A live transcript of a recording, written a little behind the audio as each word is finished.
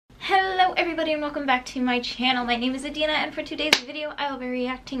Hello everybody and welcome back to my channel. My name is Adina and for today's video I will be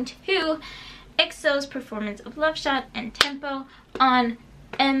reacting to EXO's performance of Love Shot and Tempo on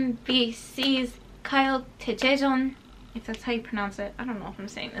MBC's Gayo Daejejeon, if that's how you pronounce it. I don't know if I'm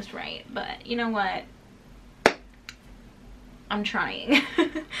saying this right, but you know what? I'm trying.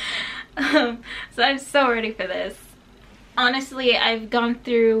 So I'm so ready for this. Honestly, I've gone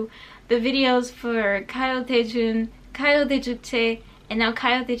through the videos for Gayo Daejeon, Gayo Daejeon, and now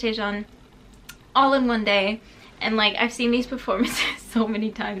Gayo Daejejeon all in one day, and like I've seen these performances so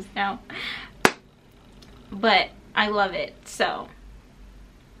many times now, but I love it. So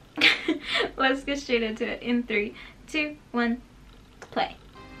let's get straight into it in 3, 2, 1, play.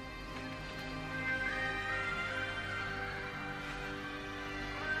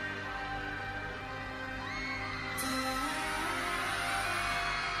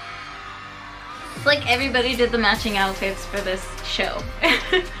 It's like everybody did the matching outfits for this show.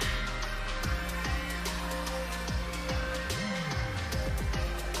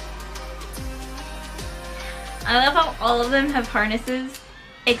 I love how all of them have harnesses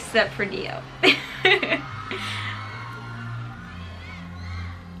except for Dio.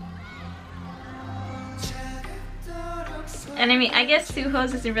 And I mean, I guess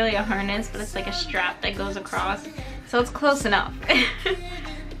Suho's isn't really a harness, but it's like a strap that goes across, so it's close enough.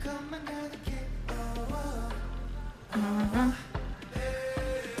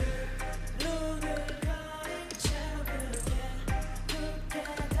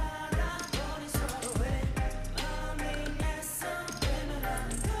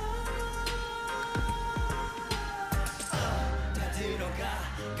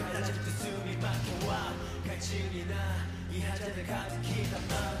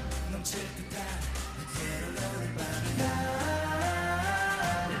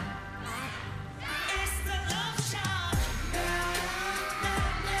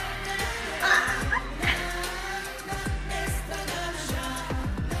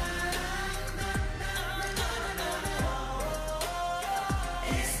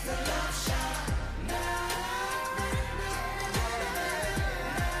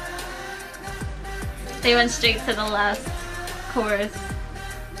 They went straight to the last chorus.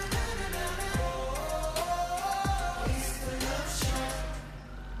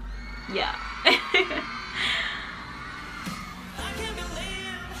 Yeah.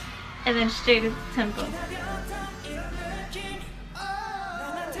 And then straight to Tempo.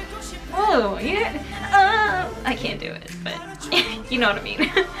 Oh, yeah. I can't do it, but you know what I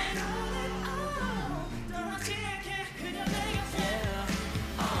mean.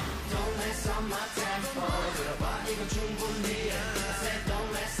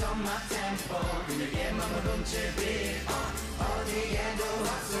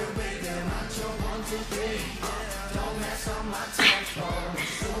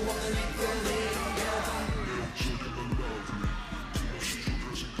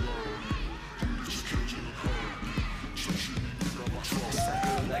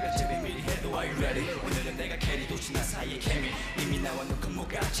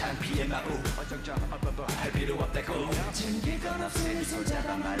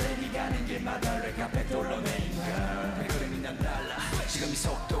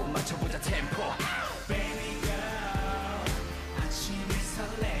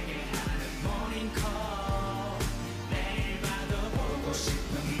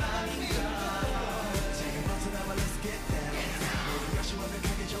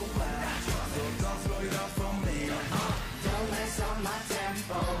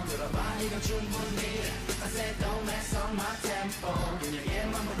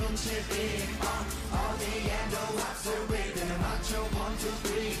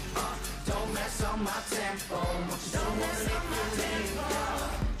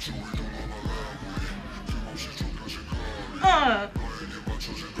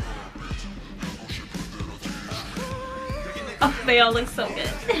 Oh, they all look so good.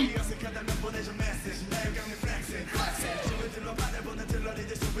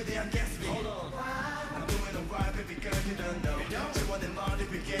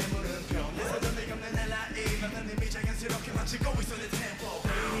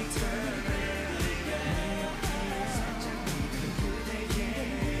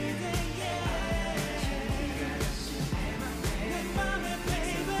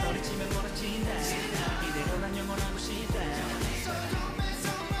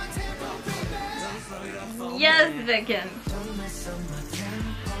 Yes, Vicken.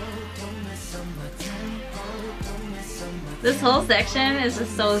 This whole section is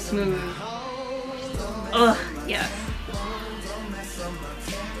just so smooth. Ugh, yes.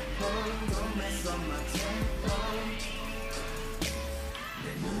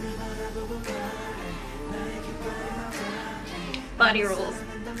 Body rolls.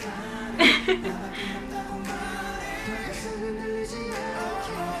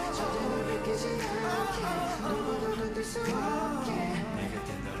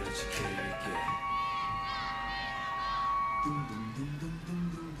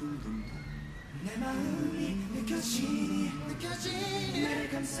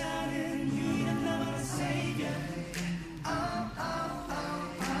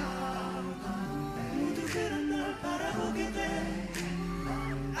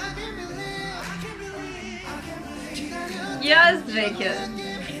 Yes, Jacob.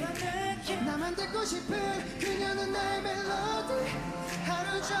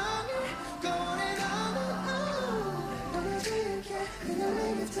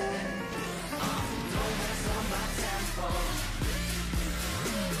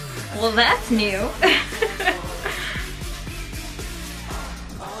 Well, that's new.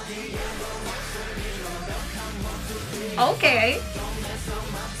 Okay.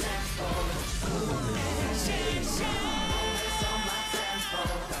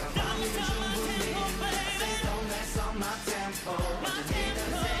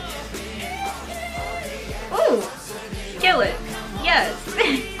 Ooh, kill it. Yes.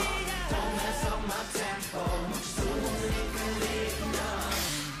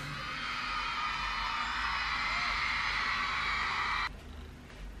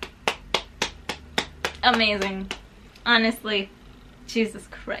 Amazing. Honestly, Jesus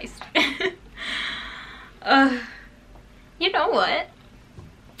Christ. You know what?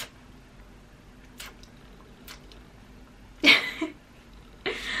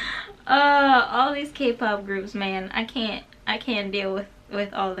 All these K-pop groups, man, I can't deal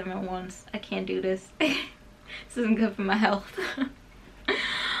with all of them at once. I can't do this. This isn't good for my health.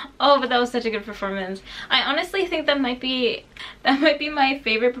 Oh, but that was such a good performance. I honestly think that might be my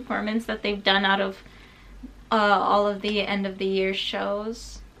favorite performance that they've done out of all of the end of the year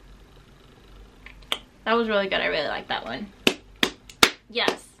shows. That was really good. I really like that one.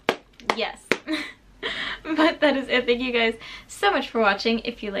 Yes. Yes. But that is it. Thank you guys so much for watching.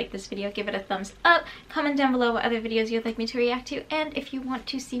 If you like this video, give it a thumbs up. Comment down below what other videos you'd like me to react to. And if you want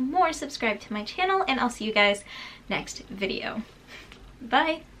to see more, subscribe to my channel. And I'll see you guys next video.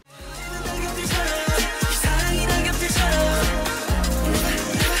 Bye.